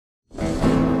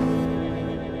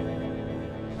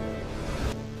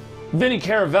Vinny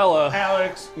Caravella.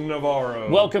 Alex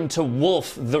Navarro. Welcome to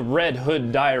Woolfe, the Red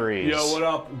Hood Diaries. Yo, what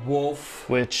up, Woolfe?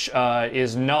 Which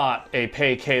is not a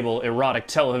pay cable erotic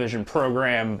television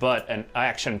program, but an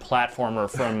action platformer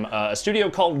from a studio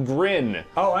called Grin.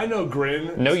 Oh, I know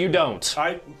Grin. No, you don't.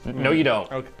 No, you don't.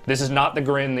 Okay. This is not the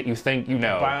Grin that you think you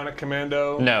know. Bionic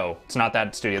Commando? No, it's not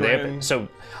that studio. Grin. So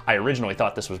I originally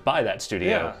thought this was by that studio.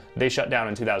 Yeah. They shut down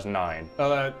in 2009.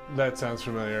 Oh, that sounds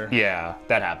familiar. Yeah,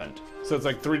 that happened. So it's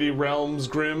like 3D Realms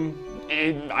Grim?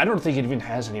 I don't think it even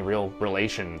has any real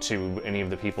relation to any of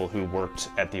the people who worked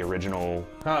at the original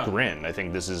Grin. I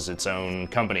think this is its own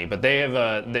company. But they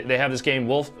have they have this game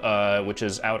Woolfe, which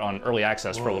is out on early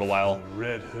access for a little while.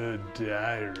 Red Hood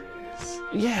Diaries.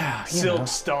 Yeah. Silk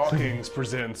Stockings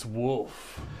presents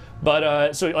Woolfe.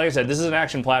 But so, like I said, this is an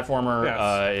action platformer.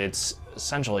 Yes. It's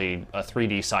essentially a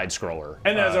 3D side scroller.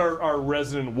 And as our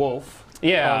resident Woolfe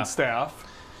on staff.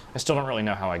 I still don't really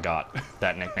know how I got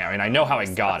that nickname. I mean, I know how I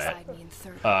got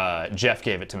it. Jeff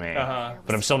gave it to me,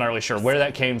 but I'm still not really sure where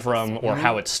that came from or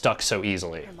how it stuck so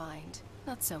easily.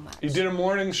 Not so much. You did a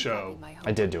morning show.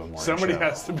 I did do a morning show. Somebody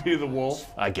has to be the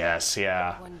Wolf. I guess,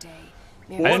 yeah. One day.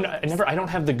 I don't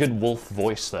have the good Wolf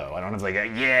voice though. I don't have like a,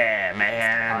 yeah,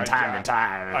 man, time to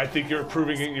time. I think you're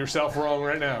proving yourself wrong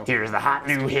right now. Here's the hot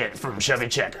new hit from Chevy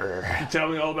Checker. Tell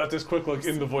me all about this quick look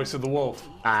in the voice of the Wolf.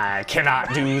 I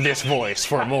cannot do this voice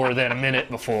for more than a minute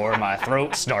before my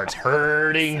throat starts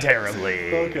hurting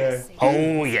terribly. Okay.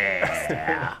 Oh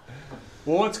yeah.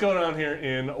 Well, what's going on here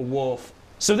in Wolf?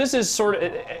 So this is sort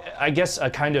of, I guess, a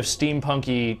kind of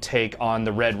steampunky take on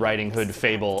the Red Riding Hood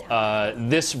fable.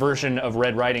 This version of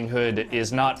Red Riding Hood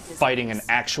is not fighting an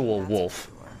actual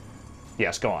wolf.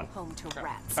 Yes, go on.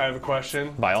 I have a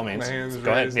question. By all means.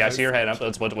 Go ahead. Yeah, I see your hand up.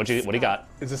 What do you got?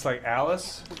 Is this like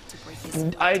Alice?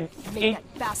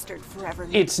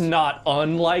 It's not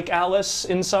unlike Alice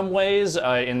in some ways,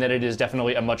 in that it is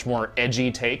definitely a much more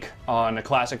edgy take on a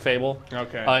classic fable.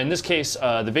 Okay. In this case,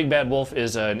 the big bad wolf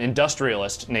is an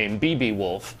industrialist named B.B.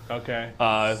 Wolfe. Okay.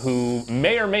 Who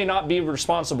may or may not be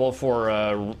responsible for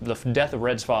the death of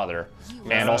Red's father,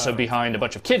 and also behind a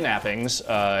bunch of kidnappings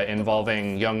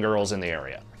involving young girls in the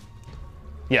area.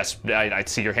 Yes, I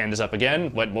see your hand is up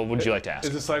again. What would you like to ask?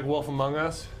 Is this like Wolf Among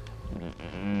Us?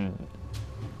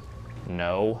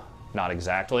 No, not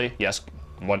exactly. Yes,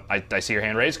 I see your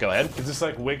hand raised. Go ahead. Is this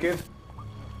like Wicked?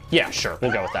 Yeah, sure.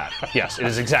 We'll go with that. Yes, it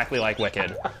is exactly like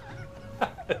Wicked.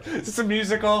 Is this a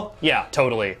musical? Yeah,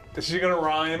 totally. Is she gonna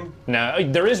rhyme? No,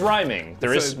 there is rhyming.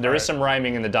 There is some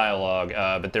rhyming in the dialogue,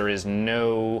 but there is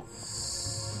no.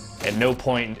 At no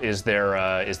point is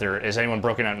anyone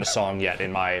broken out into song yet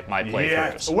in my playthroughs.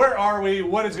 Yes. Where are we?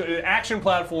 What is action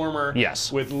platformer?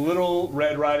 Yes. With Little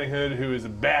Red Riding Hood, who is a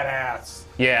badass.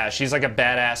 Yeah, she's like a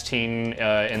badass teen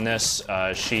in this.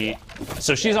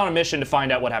 So she's on a mission to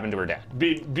find out what happened to her dad.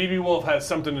 B.B. Wolf has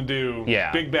something to do.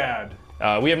 Yeah. Big bad.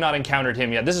 We have not encountered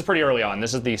him yet. This is pretty early on.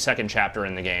 This is the second chapter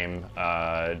in the game.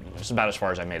 It's about as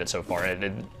far as I made it so far.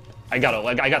 I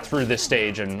got through this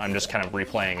stage, and I'm just kind of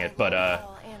replaying it. But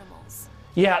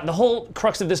yeah, the whole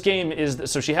crux of this game is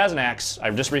so she has an axe.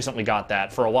 I've just recently got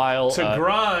that for a while. To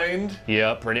grind.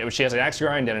 Yep, she has an axe to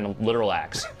grind and a literal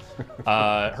axe.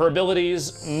 Her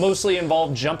abilities mostly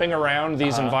involve jumping around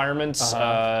these environments,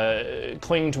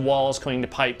 clinging to walls, clinging to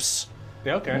pipes.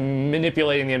 Yeah, okay.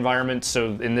 Manipulating the environment.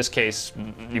 So in this case,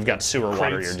 you've got sewer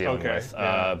water you're dealing with,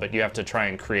 but you have to try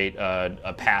and create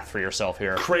a path for yourself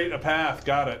here. Create a path.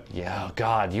 Got it. Yeah. Oh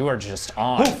God, you are just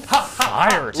on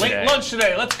fire today. Late lunch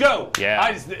today. Let's go.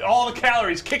 Yeah. All the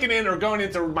calories kicking in are going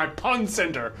into my pun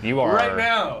center. You are right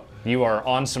now. You are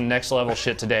on some next level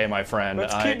shit today, my friend.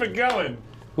 Let's keep it going.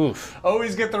 Oof.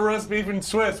 Always get the roast beef and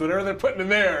Swiss, whatever they're putting in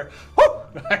there. Woo!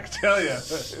 I can tell you,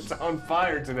 it's on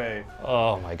fire today.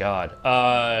 Oh my God.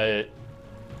 I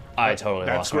totally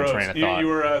lost my train of thought. You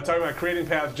were talking about creating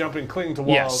paths, jumping, clinging to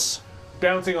walls. Yes.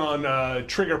 Bouncing on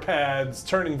trigger pads,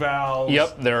 turning valves.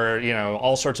 Yep, there are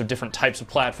all sorts of different types of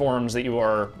platforms that you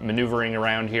are maneuvering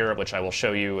around here, which I will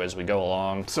show you as we go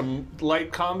along. Some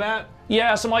light combat?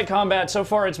 Yeah, some light combat. So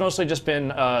far it's mostly just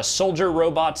been soldier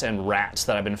robots and rats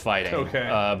that I've been fighting.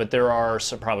 Okay. But there are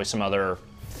probably some other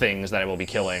things that I will be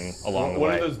killing along the way.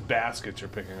 What are those baskets you're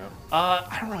picking up?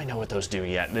 I don't really know what those do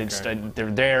yet. They're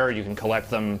there, you can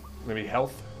collect them. Maybe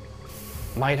health?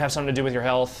 Might have something to do with your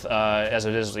health. As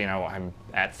it is, I'm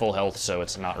at full health, so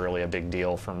it's not really a big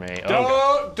deal for me.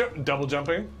 Double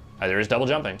jumping? There is double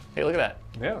jumping. Hey, look at that.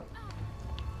 Yeah.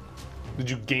 Did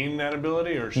you gain that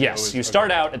ability, or yes, you start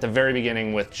out at the very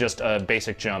beginning with just a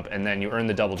basic jump, and then you earn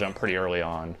the double jump pretty early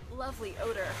on. Lovely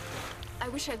odor. I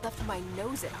wish I'd left my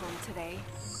nose at home today.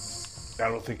 I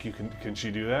don't think you can. Can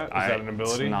she do that? Is that an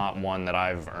ability? It's not one that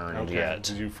I've earned yet.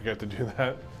 Did you forget to do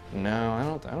that?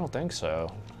 No, I don't think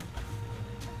so.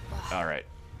 All right.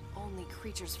 Only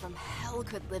creatures from hell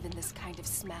could live in this kind of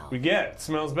smell. We get it.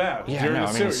 Smells bad. Yeah, You're in no, a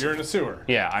I sewer. mean, You're in a sewer.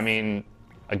 Yeah, I mean,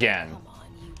 again. Come on,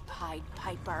 you Pied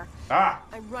Piper. Ah!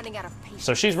 I'm running out of patience.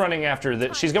 So she's running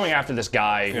after she's going after this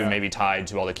guy who Yeah. may be tied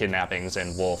to all the kidnappings,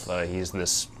 and Woolfe, he's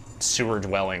this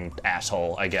sewer-dwelling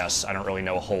asshole, I guess. I don't really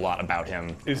know a whole lot about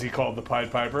him. Is he called the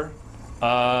Pied Piper?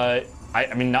 I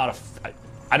mean,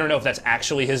 I don't know if that's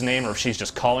actually his name or if she's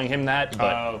just calling him that,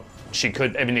 but she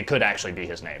could, I mean, it could actually be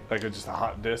his name. Like it's just a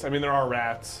hot diss. I mean, there are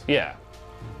rats. Yeah.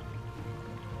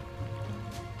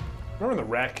 Remember the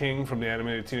Rat King from the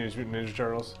animated Teenage Mutant Ninja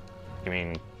Turtles? You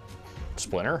mean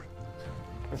Splinter?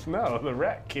 No, the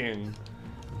Rat King.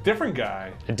 Different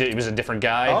guy. It was a different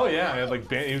guy? Oh yeah, he had like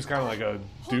he was kind of like a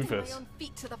Holding my doofus. own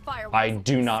feet to the fire I was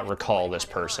do not insane. recall this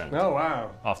person Oh wow.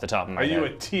 off the top of my Are head. you a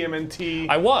TMNT?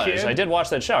 I was. kid? I did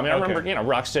watch that show. I mean, I Okay.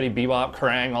 remember, Rocksteady, Bebop,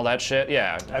 Krang, all that shit.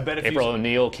 Yeah. I bet if April you-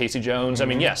 O'Neil, Casey Jones. I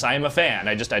mean, yes, I am a fan.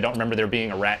 I don't remember there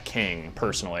being a Rat King,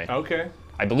 personally. Okay.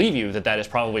 I believe you that is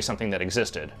probably something that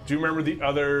existed. Do you remember the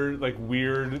other like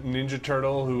weird Ninja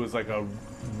Turtle who was like a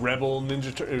rebel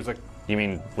Ninja Turtle? It was like You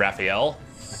mean Raphael?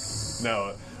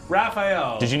 no,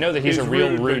 Raphael. Did you know that he's a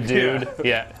real rude but- dude?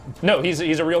 Yeah. No, he's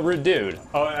a real rude dude.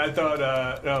 Oh, I thought.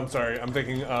 No, I'm sorry. I'm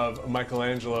thinking of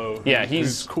Michelangelo. Yeah,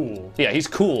 who's cool. Yeah, he's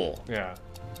cool. Yeah.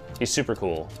 He's super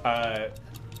cool.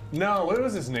 No, what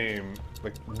was his name?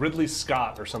 Like Ridley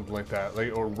Scott or something like that.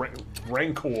 Like or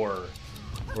Rancor.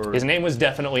 Or, His name was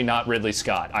definitely not Ridley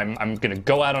Scott. I'm gonna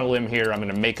go out on a limb here. I'm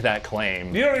gonna make that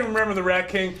claim. You don't even remember the Rat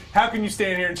King? How can you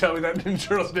stand here and tell me that Ninja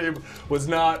Turtle's name was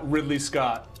not Ridley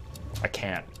Scott? I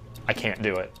can't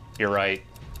do it. You're right.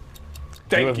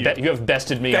 Thank you. You have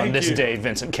bested me on Thank this you. day,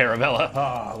 Vincent Caravella.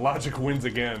 Ah, logic wins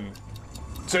again.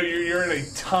 So you're in a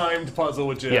timed puzzle,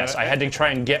 which Yes, I had to try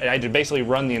and I had to basically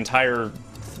run the entire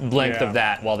length Yeah. of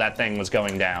that while that thing was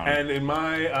going down. And in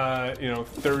my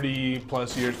 30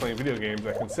 plus years playing video games,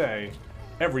 I can say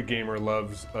every gamer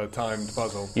loves a timed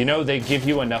puzzle. You know, they give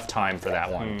you enough time for that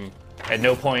one. At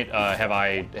no point have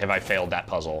I failed that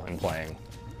puzzle in playing.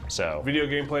 So Video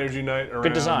game players unite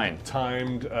around design.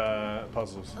 timed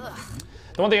puzzles.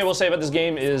 the one thing I will say about this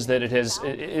game is that it is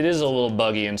a little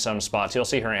buggy in some spots. You'll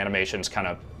see her animations kind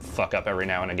of fuck up every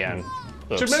now and again.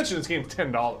 Oops. Should mention this game's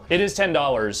 $10. It is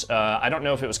 $10. I don't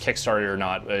know if it was Kickstarted or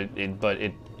not, but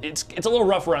it's a little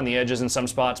rough around the edges in some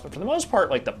spots. But for the most part,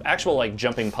 like the actual like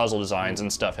jumping puzzle designs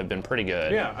and stuff have been pretty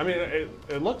good. Yeah, I mean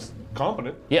it looks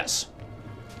competent, Yes.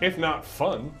 if not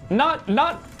fun. Not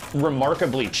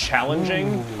remarkably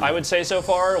challenging, I would say so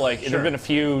far. Like there Sure. have been a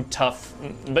few tough,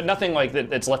 but nothing like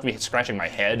that's left me scratching my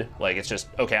head. Like it's just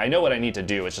okay. I know what I need to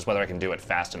do. It's just whether I can do it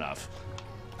fast enough.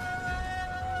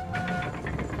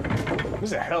 This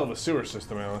is a hell of a sewer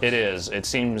system, Alex. It is. It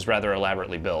seems rather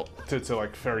elaborately built. To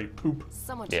like ferry poop.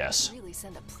 Someone Yes. should really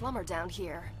send a plumber down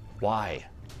here. Why?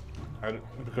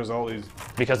 Because all these.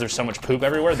 Because there's so much poop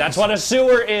everywhere? That's what a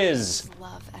sewer is!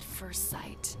 Love at first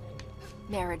sight.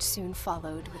 Marriage soon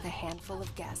followed with a handful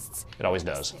of guests. It always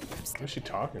does. What is she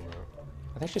talking about?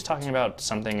 I think she's talking about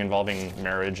something involving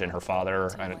marriage and her father.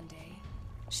 One day,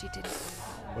 she didn't go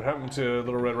home. What happened to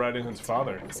Little Red Riding Hood's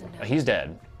father? It was a note. He's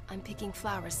dead. I'm picking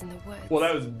flowers in the woods. Well,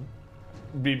 that was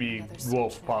BB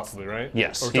Wolf, possibly, right?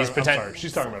 Yes, Or he's I'm pretend- sorry,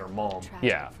 she's talking about her mom.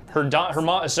 Yeah, her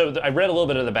mom. So I read a little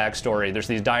bit of the backstory. There's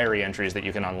these diary entries that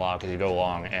you can unlock as you go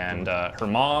along, and her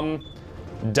mom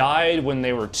died when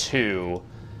they were 2.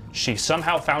 She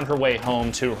somehow found her way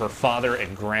home to her father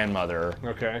and grandmother.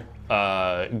 Okay.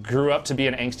 Grew up to be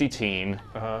an angsty teen,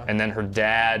 and then her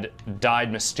dad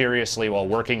died mysteriously while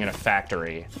working in a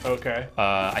factory. Okay.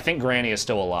 I think Granny is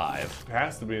still alive. It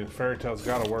has to be. Fairy tale's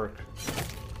gotta work.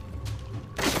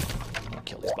 I'll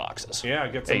kill these boxes. Yeah,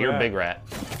 get some Hey, of you're a that. big rat.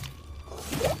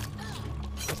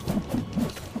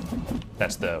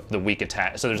 That's the weak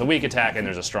attack. So there's a weak attack and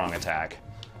there's a strong attack.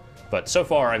 But so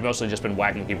far, I've mostly just been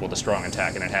whacking people with a strong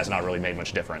attack, and it has not really made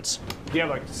much difference. Do you have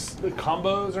like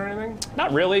combos or anything?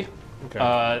 Not really.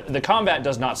 Okay. The combat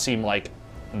does not seem like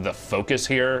the focus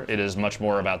here. It is much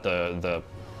more about the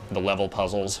level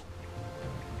puzzles.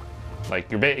 Like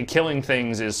killing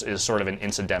things is sort of an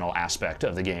incidental aspect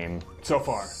of the game So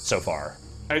far. so far.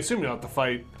 I assume you'll have to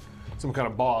fight some kind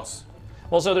of boss.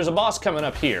 Well, so there's a boss coming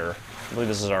up here. I believe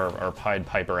this is our Pied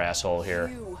Piper asshole here.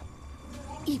 You,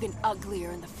 even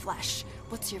uglier in the flesh.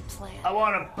 What's your plan? I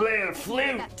want to play the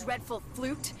flute. That dreadful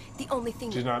flute. The only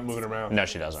thing. She's not moving around. No,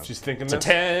 she doesn't. She's thinking It's a this.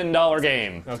 $10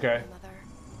 game. Okay. Mother.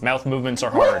 Mouth movements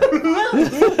are hard.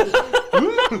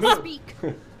 Speak,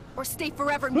 or stay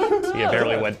forever mute. Yeah,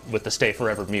 barely went with the stay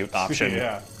forever mute option.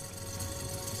 Yeah.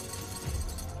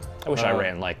 I wish I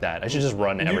ran like that. I should just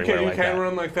run everywhere like that. You can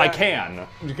run like that? I can.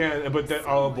 You can, but that,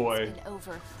 oh boy.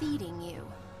 Overfeeding you.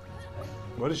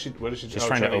 What is she She's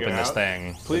trying to open this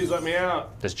thing. Please let me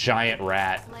out. This giant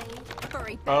rat.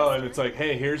 Oh, and it's like,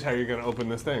 hey, here's how you're gonna open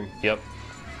this thing. Yep.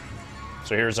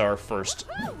 So here's our first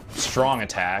strong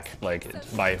attack, like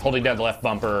by holding down the left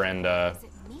bumper and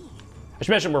I should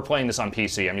mention we're playing this on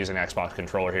PC. I'm using an Xbox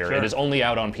controller here. Sure. It is only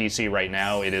out on PC right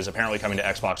now. It is apparently coming to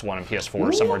Xbox One and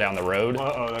PS4 somewhere down the road.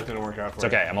 Uh-oh, that didn't work out for It's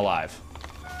okay, I'm alive.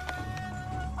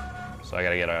 So I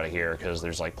gotta get out of here because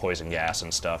there's like poison gas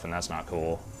and stuff and that's not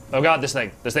cool. Oh god, this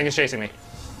thing is chasing me.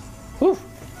 Whew.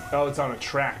 Oh, it's on a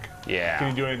track. Yeah. Can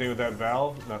you do anything with that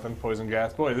valve? Nothing, poison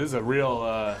gas. Boy, this is a real,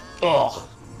 Ugh.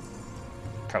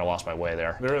 Kind of lost my way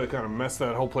there. They really kind of messed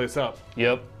that whole place up.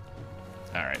 Yep.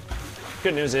 All right.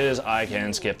 Good news is I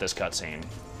can skip this cutscene.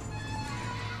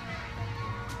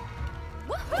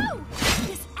 Woohoo!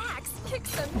 This axe kicks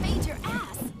some major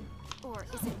ass. Or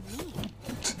is it me?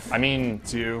 I mean,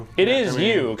 It's you. it is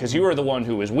you, because you are the one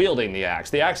who is wielding the axe.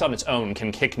 The axe on its own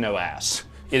can kick no ass.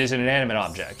 It is an inanimate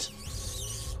object.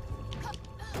 It's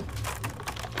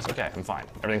okay, I'm fine.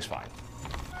 Everything's fine.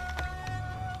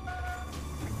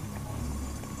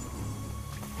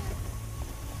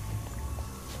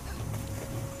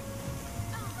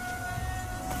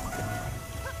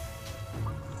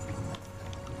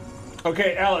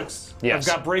 Okay, Alex. Yes.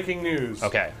 I've got breaking news.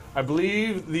 Okay. I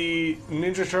believe the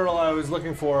Ninja Turtle I was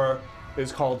looking for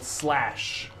is called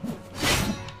Slash.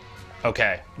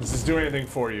 Okay. Does this do anything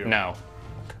for you? No.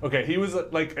 Okay, he was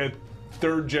like a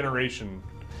third generation.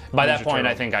 By that Ninja point,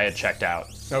 Turtle. I think I had checked out.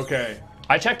 Okay.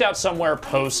 I checked out somewhere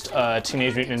post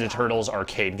Teenage Mutant Ninja Turtles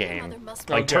arcade game. Like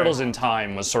Okay. Turtles in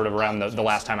Time was sort of around the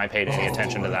last time I paid any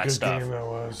attention to what a that good stuff. game that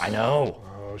was. I know.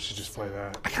 Oh, we should just play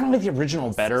that. I kind of like the original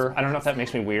better. I don't know if that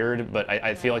makes me weird, but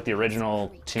I feel like the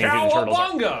original Teenage Mutant Turtles.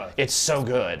 Cowabunga! It's so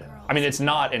good. I mean, it's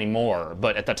not anymore,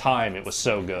 but at the time, it was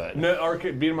so good. No,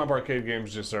 beat 'em up arcade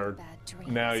games just are.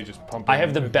 Now you just pump. I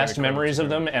have the them, best and then it memories of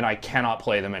comes them, and I cannot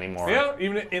play them anymore. to- Yeah,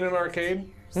 even in an arcade.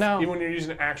 No. Even when you're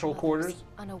using actual quarters.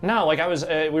 No, like I was,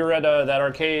 we were at that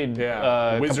arcade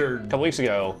Yeah, Wizard. a couple weeks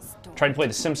ago, tried to play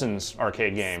the Simpsons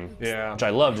arcade game, Yeah. which I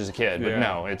loved as a kid, but Yeah.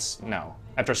 no.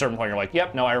 After a certain point, you're like,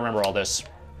 yep, no, I remember all this.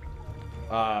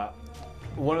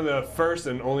 One of the first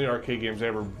and only arcade games I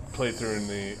ever played through in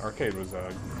the arcade was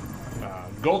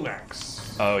Golden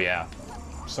Axe. Oh yeah,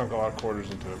 Sunk a lot of quarters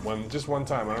into it. Just one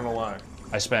time. I don't know why.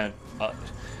 I spent.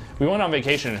 We went on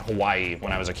vacation in Hawaii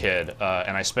when I was a kid,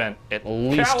 and I spent at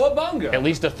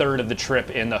least a third of the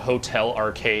trip in the hotel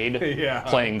arcade Yeah.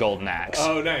 playing Golden Axe.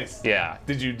 Oh, nice. Yeah,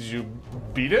 Did you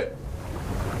beat it?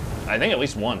 I think at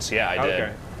least once. Yeah, I did.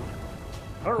 Okay.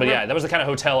 I don't But yeah, remember. that was the kind of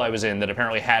hotel I was in that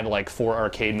apparently had like 4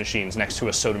 arcade machines next to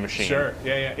a soda machine. Sure.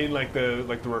 Yeah. In like the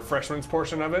refreshments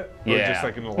portion of it. Or Yeah. Just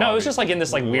like in the lobby? No, it was just like in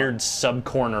this like weird sub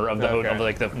corner of the Okay. of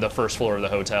like the first floor of the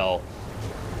hotel.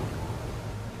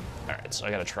 All right, so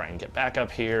I got to try and get back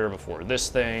up here before this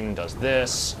thing does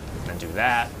this, and do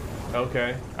that.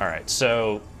 Okay. All right,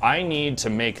 so I need to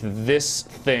make this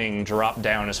thing drop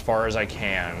down as far as I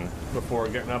can. Before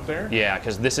getting up there. Yeah,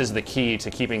 because this is the key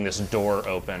to keeping this door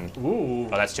open. Ooh.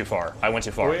 Oh, that's too far. I went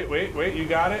too far. Wait. You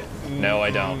got it? No,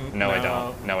 I don't. No, I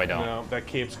don't. No, I don't. No, that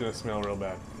cape's gonna smell real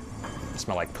bad. I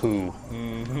smell like poo.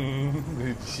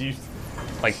 You-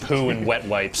 Like poo and wet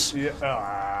wipes.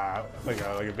 Yeah, like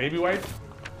a baby wipe.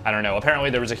 I don't know.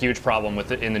 Apparently, there was a huge problem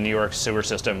with it in the New York sewer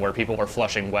system where people were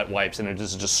flushing wet wipes and it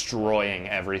just destroying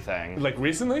everything. Like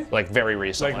recently? Like very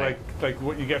recently. Like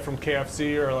what you get from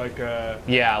KFC or like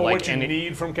Yeah, or like what you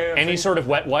need from KFC. any sort of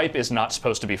wet wipe is not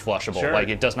supposed to be flushable. Sure. Like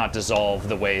it does not dissolve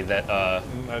the way that. A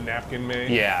napkin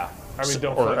may. Yeah. I mean,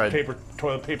 don't Or, flip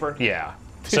toilet paper. Yeah.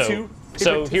 Tissue?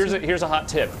 So Paper here's a hot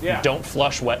tip. Yeah. Don't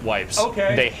flush wet wipes.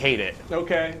 Okay. They hate it.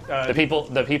 Okay. The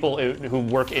people who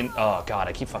work in oh god,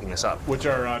 I keep fucking this up. Which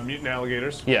are mutant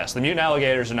alligators. Yes, the mutant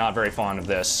alligators are not very fond of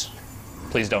this.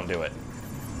 Please don't do it.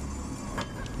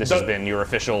 This has been your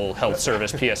official health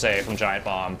service PSA from Giant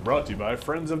Bomb. Brought to you by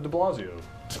Friends of de Blasio.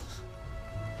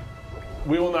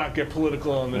 We will not get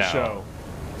political on this No. show.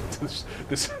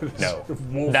 this No,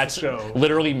 Woolfe that's show.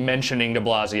 literally mentioning De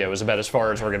Blasio is about as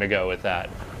far as we're gonna go with that.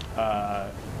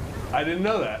 I didn't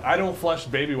know that. I don't flush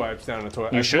baby wipes down the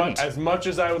toilet. You shouldn't. As much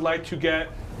as I would like to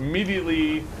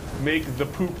immediately make the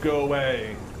poop go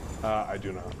away, I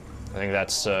do not. I think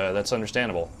that's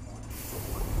understandable.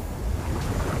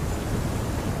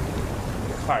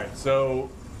 All right. So,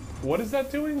 what is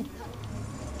that doing?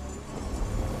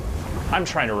 I'm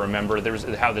trying to remember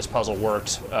how this puzzle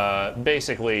worked.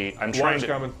 Basically, I'm trying Water's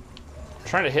coming.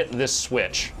 to hit this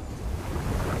switch.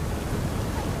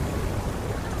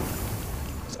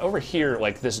 It's over here,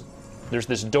 like this there's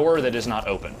this door that is not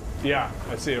open. Yeah,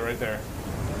 I see it right there.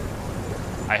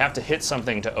 I have to hit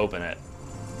something to open it.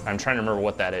 I'm trying to remember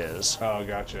what that is. Oh,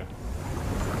 gotcha.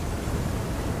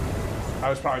 I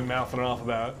was probably mouthing off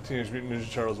about Teenage Mutant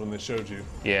Ninja Turtles when they showed you.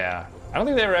 Yeah. I don't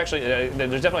think they were actually...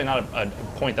 there's definitely not a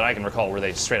point that I can recall where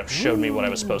they straight up showed me what I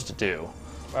was supposed to do.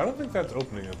 I don't think that's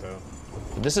opening it, though.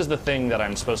 This is the thing that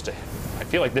I'm supposed to... I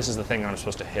feel like this is the thing that I'm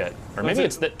supposed to hit. Or maybe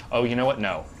it's that... Oh, you know what?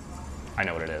 No. I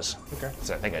know what it is. Okay.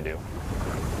 I think I do.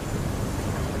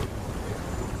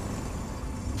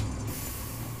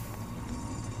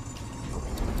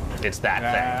 It's that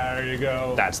thing. There you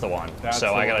go. That's the one.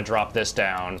 So I gotta drop this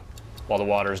down while the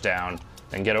water's down,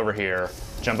 then get over here,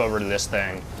 jump over to this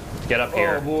thing, get up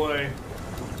here. Oh boy.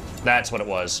 That's what it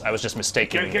was. I was just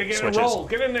mistaking Get switches. a roll.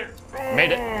 Get in there.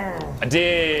 Made it. I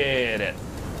did it.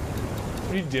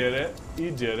 You did it.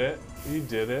 You did it. You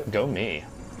did it. Go me.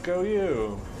 Go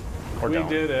you. Or we don't.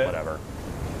 did it. Whatever.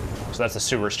 So that's the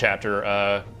sewers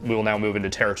chapter. We will now move into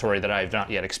territory that I have not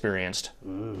yet experienced.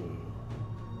 Ooh.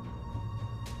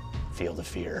 Feel the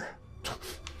fear.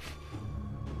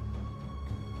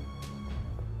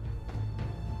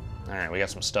 All right, we got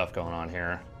some stuff going on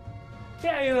here.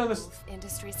 Yeah, you know this. Woolfe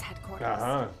Industries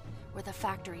headquarters, where the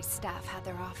factory staff had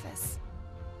their office.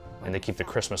 And they keep the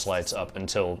Christmas lights up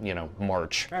until, you know,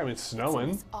 March. I mean, it's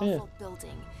snowing. This awful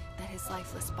building that his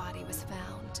lifeless body was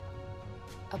found.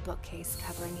 A bookcase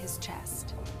covering his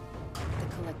chest.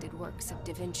 The collected works of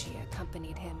Da Vinci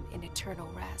accompanied him in eternal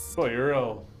rest. Boy, you're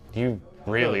real. You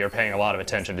really are paying a lot of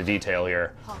attention to detail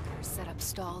here. Hawkers set up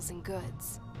stalls and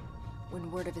goods.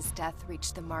 When word of his death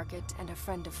reached the market and a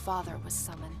friend of father was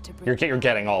summoned to bring... You're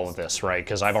getting all of this, right?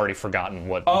 Because I've already forgotten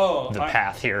what the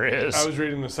path here is. I was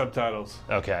reading the subtitles.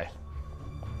 Okay.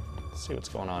 Let's see what's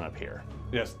going on up here.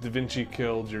 Yes, Da Vinci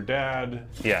killed your dad.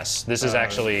 Yes, this is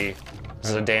actually...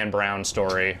 This is a Dan Brown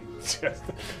story. Yes.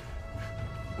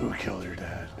 Who killed your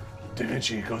dad? Da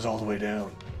Vinci goes all the way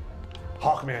down.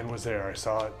 Hawkman was there, I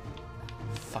saw it.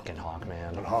 Fucking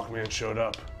Hawkman. When Hawkman showed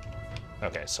up.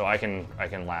 Okay, so I can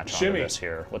latch onto this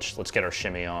here. Let's get our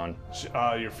shimmy on.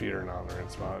 Your feet are not in the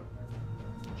right spot.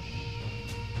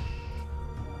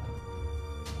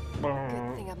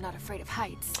 Good thing I'm not afraid of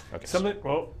heights. Okay. Something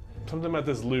about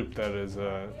this loop that is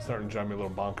starting to drive me a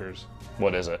little bonkers.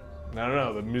 What is it? I don't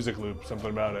know, the music loop, something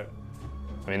about it.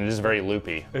 I mean, it is very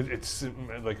loopy. It's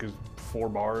like 4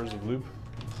 bars of loop.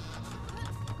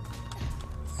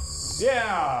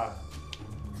 Yeah!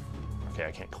 Okay,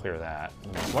 I can't clear that.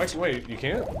 Wait, you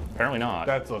can't? Apparently not.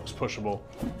 That looks pushable.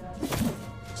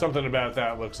 Something about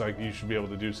that looks like you should be able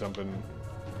to do something.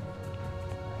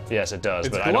 Yes, it does,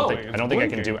 It's but glowing, I don't think I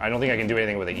can do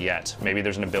anything with it yet. Maybe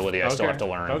there's an ability I still have to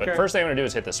learn. Okay. But first thing I'm gonna do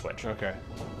is hit this switch. Okay.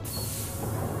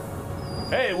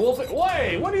 Hey, Woolfe!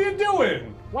 Wait, what are you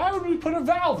doing? Why would we put a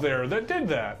valve there that did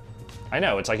that? I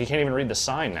know, it's like you can't even read the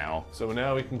sign now. So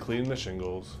now we can clean the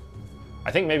shingles.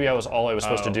 I think maybe all I was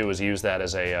supposed to do was use that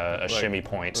as a shimmy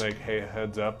point. Like, hey,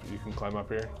 heads up, you can climb up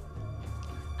here.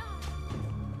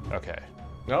 Okay.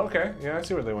 Oh, okay, yeah, I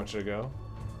see where they want you to go.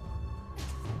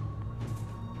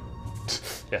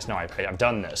 Yes, no, I've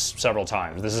done this several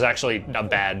times. This is actually a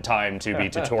bad time to be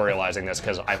tutorializing this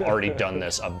because I've already done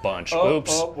this a bunch.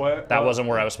 Oops, that wasn't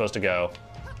where I was supposed to go.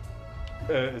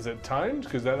 Is it timed?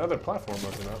 Because that other platform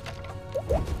wasn't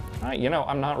up. You know,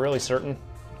 I'm not really certain.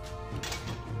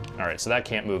 All right, so that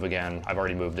can't move again. I've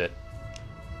already moved it.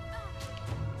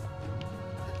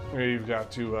 You've got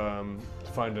to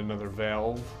find another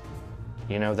valve.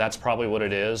 You know, that's probably what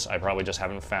it is. I probably just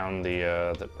haven't found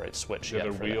the right switch yet. The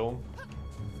other wheel.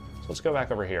 So let's go back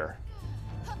over here.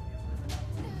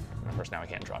 Of course, now I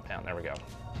can't drop down. There we go.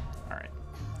 All right.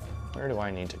 Where do I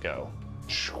need to go?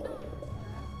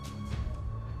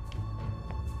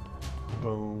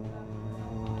 Boom.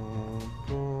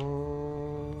 Boom.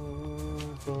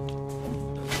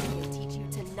 Boom. He'll teach you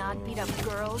to not beat up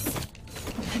girls.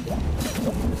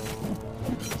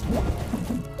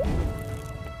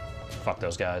 Fuck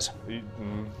those guys.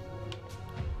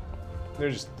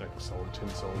 They're just like tin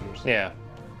soldiers. Yeah.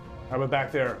 How about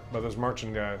back there, by those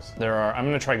marching guys? There are. I'm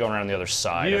gonna try going around the other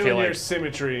side. You I feel and like your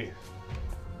symmetry.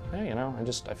 Yeah, you know,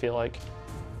 I feel like.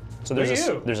 So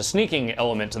there's a sneaking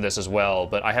element to this as well,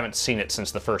 but I haven't seen it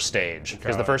since the first stage.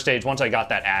 Because the first stage, once I got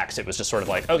that axe, it was just sort of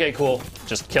like, okay, cool,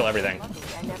 just kill everything. Luckily,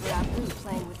 I never outgrew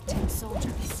playing with tin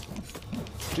soldiers.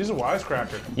 She's a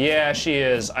wisecracker. Yeah, she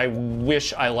is. I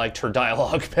wish I liked her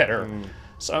dialogue better.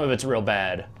 Some of it's real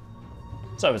bad.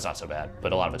 Some of it's not so bad,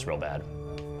 but a lot of it's real bad.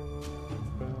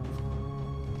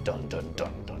 Dun dun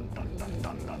dun dun dun dun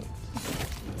dun dun.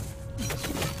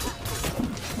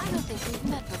 I don't think we've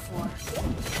met before.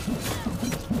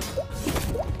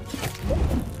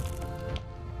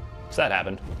 So that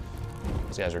happened.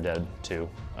 These guys are dead too.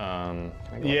 Can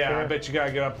I go Yeah, up I here? bet you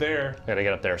gotta get up there. Gotta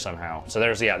get up there somehow. So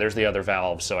there's the other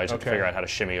valve. So I just have to Okay. figure out how to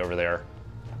shimmy over there.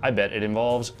 I bet it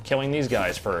involves killing these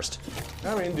guys first.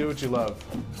 I mean, do what you love.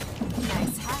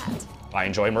 Nice hat. I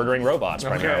enjoy murdering robots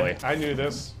primarily. Okay, I knew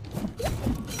this.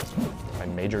 I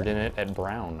majored in it at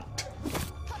Brown.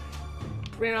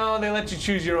 You know, they let you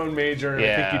choose your own major, and I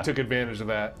Yeah. think you took advantage of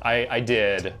that. I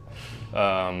did.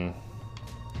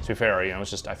 To be fair, you know,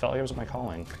 I felt like it was my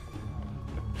calling.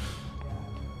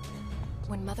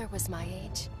 When Mother was my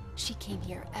age, she came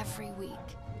here every week.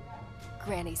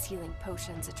 Granny's healing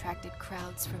potions attracted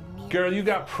crowds from near. Girl, you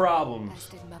got As problems.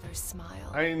 did Mother's smile.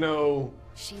 I ain't no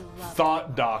She loved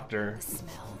thought doctor. the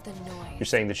smell, the noise. You're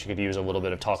saying that she could use a little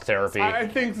bit of talk therapy. I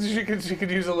think she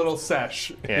could use a little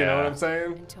sesh. You Yeah. know what I'm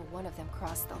saying? Until one of them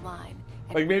crossed the line.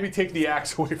 And Like maybe take the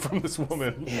axe away from this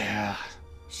woman. Yeah.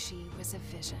 she was a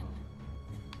vision.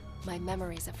 My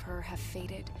memories of her have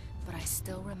faded, but I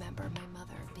still remember my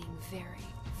mother being very,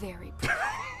 very pretty.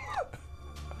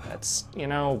 That's, you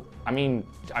know, I mean,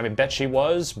 I bet she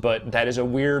was, but that is a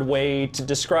weird way to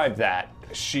describe that.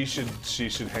 She should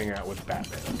hang out with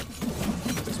Batman.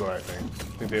 Is what I think.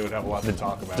 I think they would have a lot to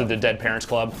talk about. The Dead Parents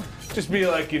Club. Just be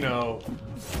like, you know,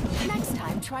 Next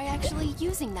time, try actually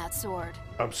using that sword.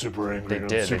 I'm super angry. They I'm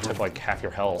did. They Super, took like half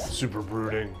your health. super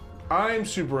brooding. I'm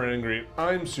super angry.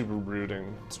 I'm super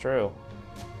brooding. It's true.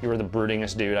 You were the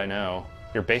broodingest dude I know.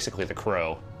 You're basically the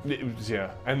Crow.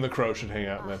 Yeah, and the Crow should hang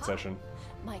out in that session.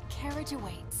 My carriage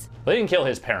awaits. They didn't kill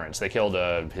his parents. They killed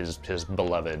his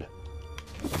beloved.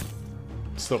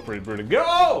 Still pretty brooding.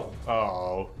 Go!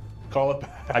 Oh, call it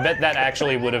back. I bet that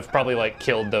actually would have probably like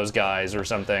killed those guys or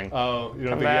something. Oh, you don't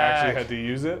Come think you actually back. had to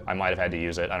use it? I might have had to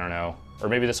use it. I don't know. Or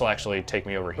maybe this will actually take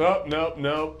me over here. Oh,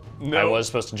 no. I was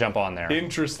supposed to jump on there.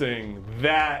 Interesting.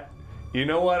 That. You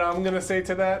know what I'm gonna say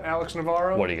to that, Alex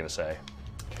Navarro? What are you gonna say?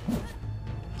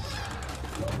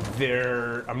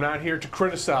 I'm not here to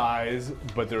criticize,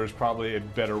 but there was probably a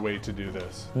better way to do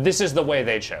this. This is the way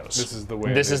they chose. This is the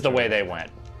way This they is the way chose. they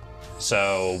went.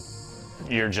 So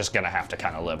you're just gonna have to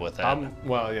kind of live with it.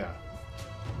 Well, yeah.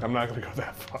 I'm not gonna go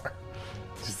that far.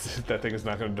 Just, that thing is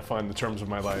not gonna define the terms of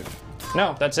my life.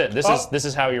 No, that's it. This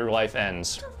is how your life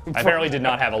ends. I apparently did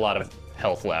not have a lot of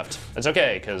health left. It's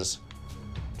okay, because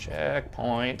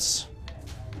checkpoints.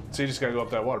 So you just gotta go up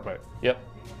that water pipe. Yep.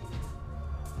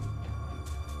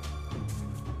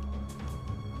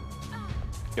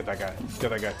 Get that guy. Get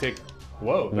that guy. Take.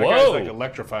 Whoa. That Whoa. guy's like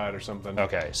electrified or something.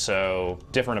 Okay, so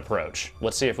different approach.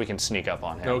 Let's see if we can sneak up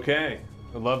on him. Okay.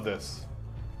 I love this.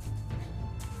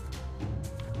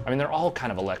 I mean, they're all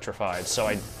kind of electrified, so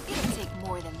It'll take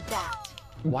more than that.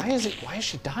 why is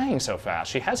she dying so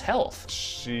fast? She has health.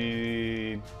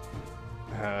 She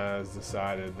has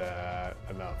decided that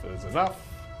enough is enough.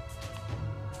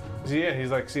 So yeah, he's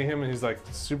like, see him and he's like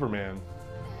Superman.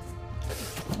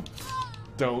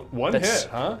 Don't one That's-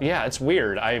 hit, huh? Yeah, it's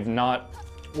weird. I've not.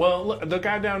 Well, look, the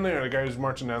guy down there, the guy who's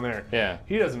marching down there. Yeah.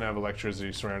 He doesn't have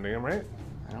electricity surrounding him, right?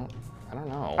 I don't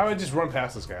know. I would just run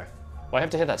past this guy. Well, I have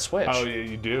to hit that switch. Oh yeah,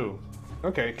 you do.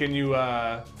 Okay, can you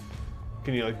like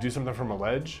do something from a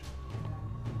ledge?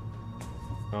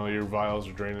 Oh, your vials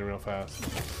are draining real fast.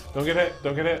 Don't get hit.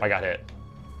 Don't get hit. I got hit.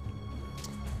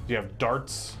 Do you have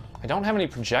darts? I don't have any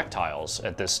projectiles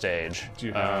at this stage. Do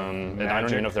you have and I don't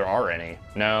magic? even know if there are any.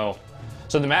 No.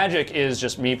 So the magic is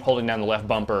just me holding down the left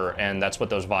bumper, and that's what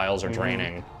those vials are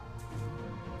draining.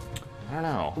 I don't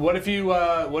know. What if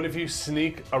you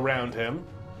sneak around him?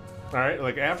 All right,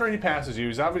 like after he passes you,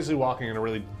 he's obviously walking in a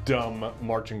really dumb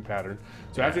marching pattern.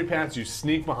 So after he passes you,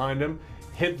 sneak behind him,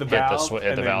 hit the valve, hit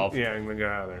and the then- valve. Yeah, and then get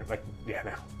out of there. Like, yeah,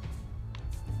 now.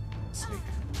 Sneak.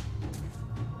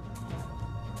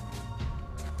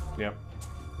 Yep.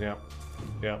 Yep.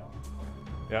 Yep.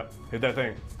 Yep. Hit that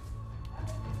thing.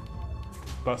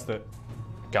 Bust it.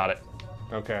 Got it.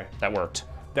 Okay. That worked.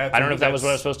 That's I don't know if that was what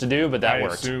I was supposed to do, but that I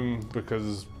worked. assume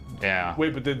because. Yeah.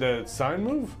 Wait, but did the sign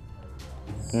move?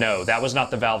 No, that was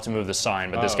not the valve to move the sign,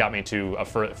 but this Oh. got me to a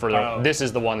further. Oh. This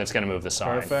is the one that's going to move the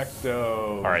sign.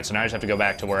 Perfecto. All right, so now I just have to go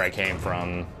back to where I came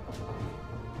from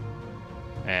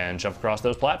and jump across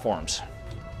those platforms.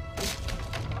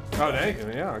 Oh, dang.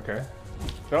 Yeah, okay.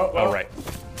 Oh, All right.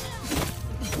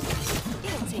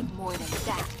 It'll take more than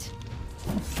that.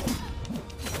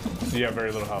 You have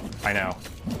very little health. I know.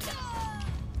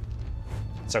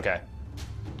 It's okay.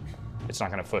 It's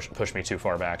not going to push me too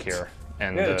far back here.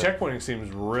 And Yeah, the checkpointing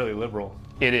seems really liberal.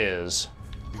 It is.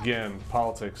 Again,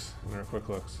 politics in our quick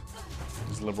looks.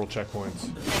 These liberal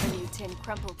checkpoints. Never knew tin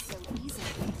crumpled so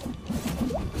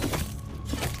easily.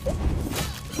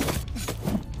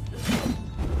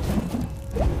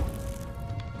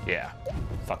 Yeah.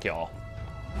 Fuck y'all.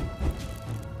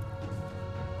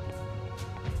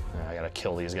 I gotta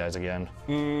kill these guys again.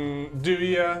 Do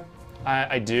ya?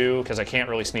 I do, because I can't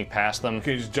really sneak past them.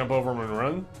 Can you just jump over them and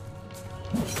run?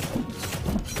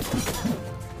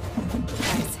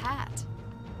 Nice hat.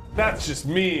 That's just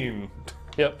mean.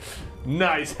 Yep.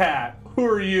 Nice hat. Who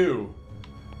are you?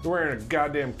 You're wearing a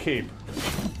goddamn cape.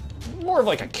 More of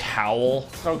like a cowl.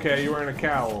 Okay, you're wearing a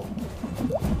cowl.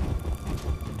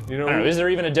 You know, I don't know, is there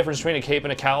even a difference between a cape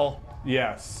and a cowl?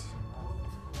 Yes.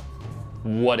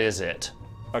 What is it?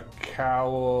 A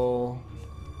cowl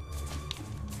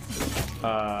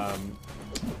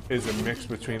is a mix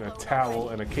between a towel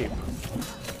and a cape.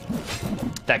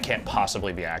 That can't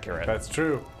possibly be accurate. That's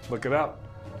true. Look it up.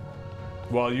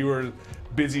 While you were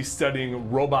busy studying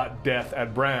robot death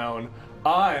at Brown,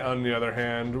 I, on the other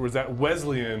hand, was at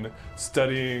Wesleyan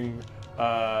studying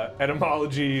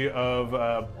etymology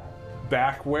of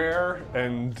backwear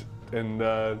and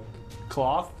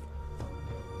cloth.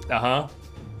 Uh-huh.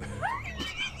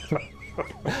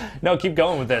 No, keep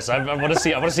going with this. I want to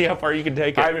see how far you can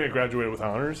take it. I haven't graduated with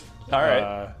honors. All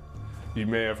right. You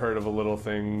may have heard of a little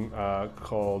thing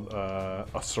called a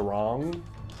sarong.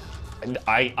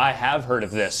 I have heard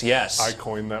of this. Yes. I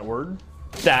coined that word.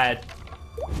 That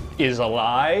is a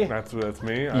lie. That's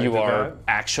me. You are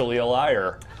actually a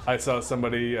liar. I saw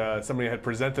somebody had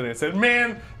presented it and said,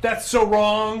 "Man, that's so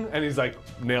wrong," and he's like,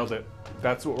 "Nailed it.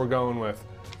 That's what we're going with.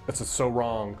 That's so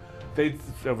wrong." They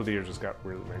over the years just got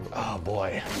really mangled. Oh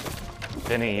boy,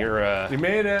 Vinny, you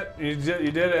made it. You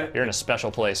did it. You're in a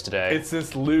special place today. It's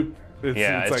this loop.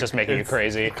 It's like, just making you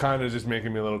crazy. Kind of just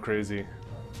making me a little crazy.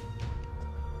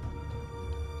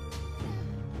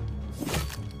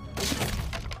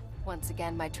 Once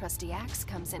again, my trusty axe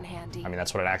comes in handy. I mean,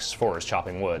 that's what an axe is for, is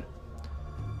chopping wood.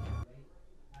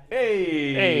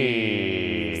 Hey.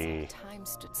 Hey. Time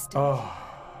stood still. Oh.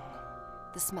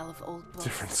 The smell of old books,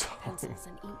 Different song. pencils,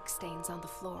 and ink stains on the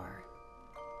floor.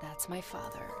 That's my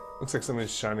father. Looks like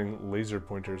somebody's shining laser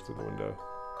pointers through the window.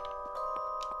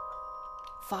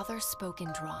 Father spoke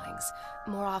in drawings,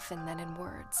 more often than in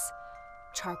words.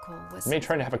 Charcoal was... Me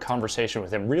trying to have a conversation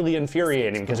with him really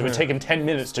infuriating because it would take him 10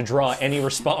 minutes to draw any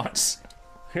response.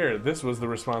 Here, this was the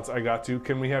response I got to,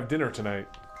 "Can we have dinner tonight?"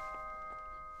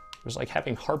 It was like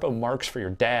having Harpo Marx for your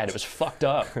dad. It was fucked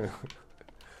up.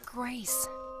 Grace.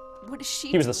 What is she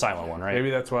He was the doing? silent one, right? Maybe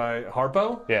that's why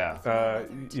Harpo? Yeah.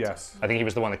 Yes. I think he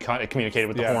was the one that communicated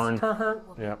with the Yeah. horn.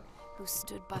 Yeah. Who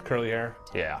stood by Curly hair.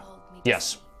 Yeah. called me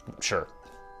Yes. Sure.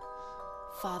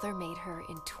 Father made her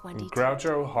in 20.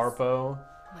 Groucho, Harpo,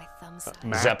 My thumbs up.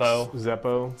 Max, Zeppo.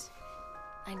 Zeppo.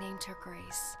 I named her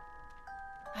Grace.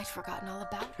 I'd forgotten all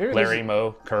about her. Maybe Larry, this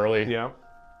Mo, Curly. is, yeah.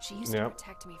 She used Yeah. to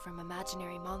protect me from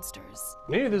imaginary monsters.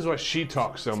 Maybe this is why she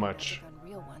talks so much. On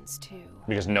real ones too.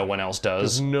 Because no one else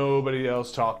Does does. nobody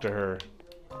else talk to her?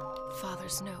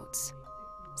 Father's notes.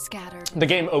 Scattered. The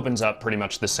game opens up pretty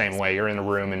much the same way. You're in a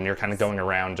room and you're kind of going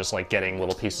around just like getting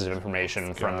little pieces of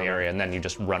information from the area, and then you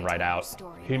just run right out.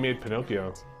 Story. He made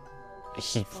Pinocchio.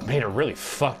 He made a really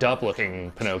fucked up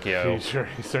looking Pinocchio.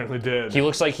 He certainly did. He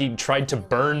looks like he tried to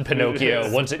burn Pinocchio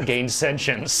Yes. once it gained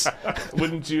sentience.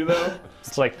 Wouldn't you though?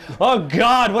 It's like, oh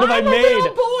God, what have I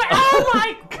made? Oh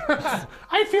my God!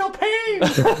 I feel pain.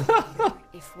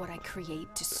 If what I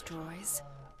create destroys,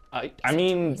 I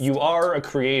mean, you are a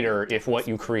creator if what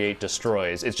you create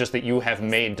destroys. It's just that you have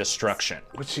made destruction.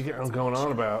 What's she going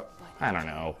on about? I don't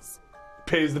know.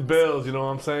 Pays the bills. You know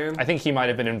what I'm saying? I think he might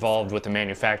have been involved with the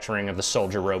manufacturing of the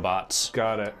soldier robots.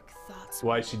 Got it. thoughts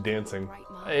Why is she dancing? right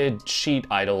mind. Cheat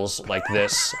idols like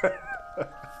this.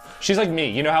 She's like me.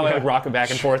 You know how I like rock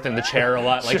back and forth in the chair a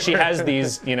lot? Like she has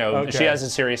these, you know, she Okay. has a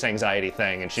serious anxiety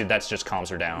thing, and that's just calms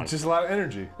her down. Just a lot of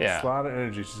energy. Yeah. Just a lot of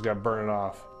energy. She's got to burn it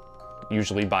off.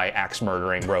 Usually by axe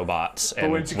murdering robots But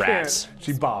and when she rats. can't,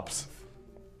 she bops.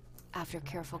 After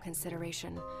careful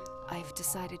consideration, I've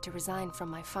decided to resign from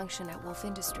my function at Woolfe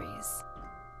Industries.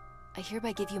 I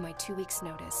hereby give you my 2 weeks'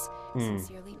 notice.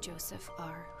 Sincerely, Joseph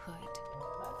R.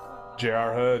 Hood.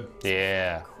 J.R. Hood.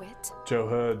 Yeah. Quit? Joe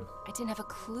Hood. I didn't have a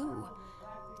clue.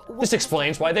 This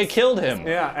explains why they killed him.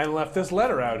 Yeah, and left this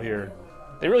letter out here.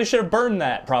 They really should have burned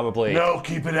that, probably. No,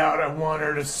 keep it out. I want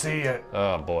her to see it.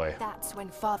 Oh boy. That's when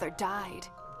Father died.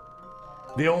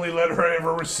 The only letter I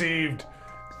ever received.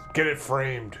 Get it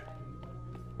framed.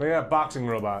 Look at that boxing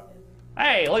robot.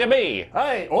 Hey, look at me.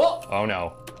 Hey, oh, Oh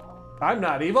no. I'm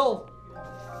not evil.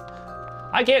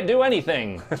 I can't do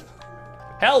anything.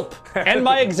 Help! End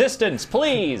my existence,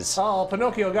 please! Oh,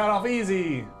 Pinocchio got off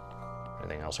easy.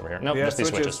 Anything else over here? Nope, Yeah, just these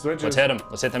switches, switches. switches. Let's hit them.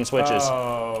 Let's hit them switches.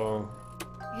 Oh,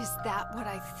 Is that what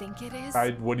I think it is?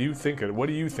 what do you think it? What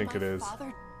do you think Did it my is?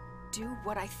 Father do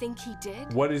what I think he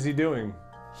did? What is he doing?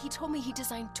 He told me he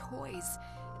designed toys.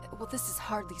 Well, this is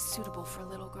hardly suitable for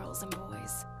little girls and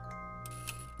boys.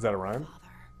 Is that a rhyme? Father,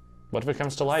 What if it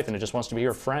comes to life and it just wants to be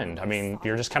your friend? I mean,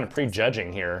 you're just kind of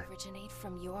prejudging here. originate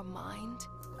from your mind?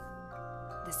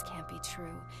 This can't be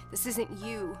true. This isn't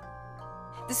you.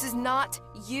 This is not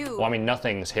you. Well, I mean,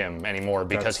 nothing's him anymore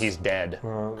because he's dead.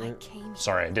 I came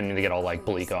Sorry, I didn't mean to get all, like,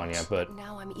 bleak on you, but...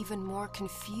 Now I'm even more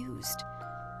confused.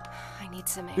 I need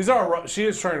some These are. She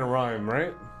is trying to rhyme,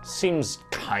 right? Seems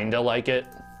kinda like it.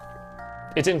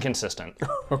 It's inconsistent.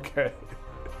 Okay.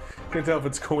 Can't tell if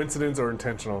it's coincidence or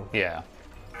intentional. Yeah.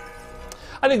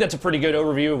 I think that's a pretty good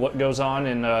overview of what goes on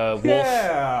in Woolfe.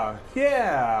 Yeah,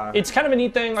 yeah. It's kind of a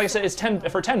neat thing. Like I said, it's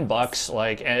for $10.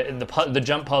 Like the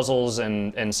jump puzzles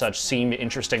and such seem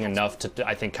interesting enough to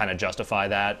I think kind of justify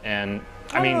that. And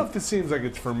I don't know if this seems like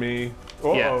it's for me.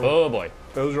 Uh-oh. Yeah. Oh boy.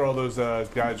 Those are all those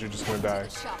guys who are just gonna die.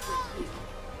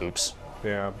 Oops.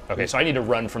 Yeah. Okay, so I need to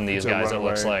run from these It's a guys. It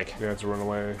looks runaway. like Yeah, it's a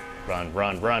runaway. run,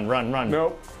 run, run, run, run.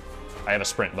 Nope. I have a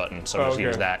sprint button, so Oh, just okay.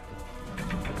 use that.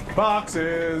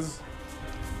 Boxes.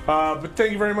 But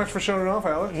thank you very much for showing it off,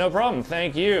 Alex. No problem.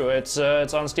 Thank you. It's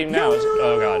on Steam now.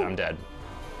 Oh god, I'm dead.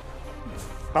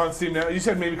 On Steam now. You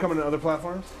said maybe coming to other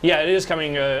platforms? Yeah, it is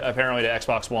coming apparently to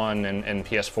Xbox One and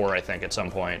PS4, I think, at some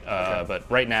point. Okay. But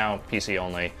right now, PC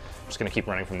only. I'm just gonna keep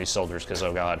running from these soldiers because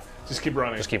oh god, Just keep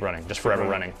running. just keep running, just forever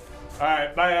running. All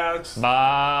right, bye, Alex.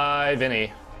 Bye,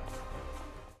 Vinny.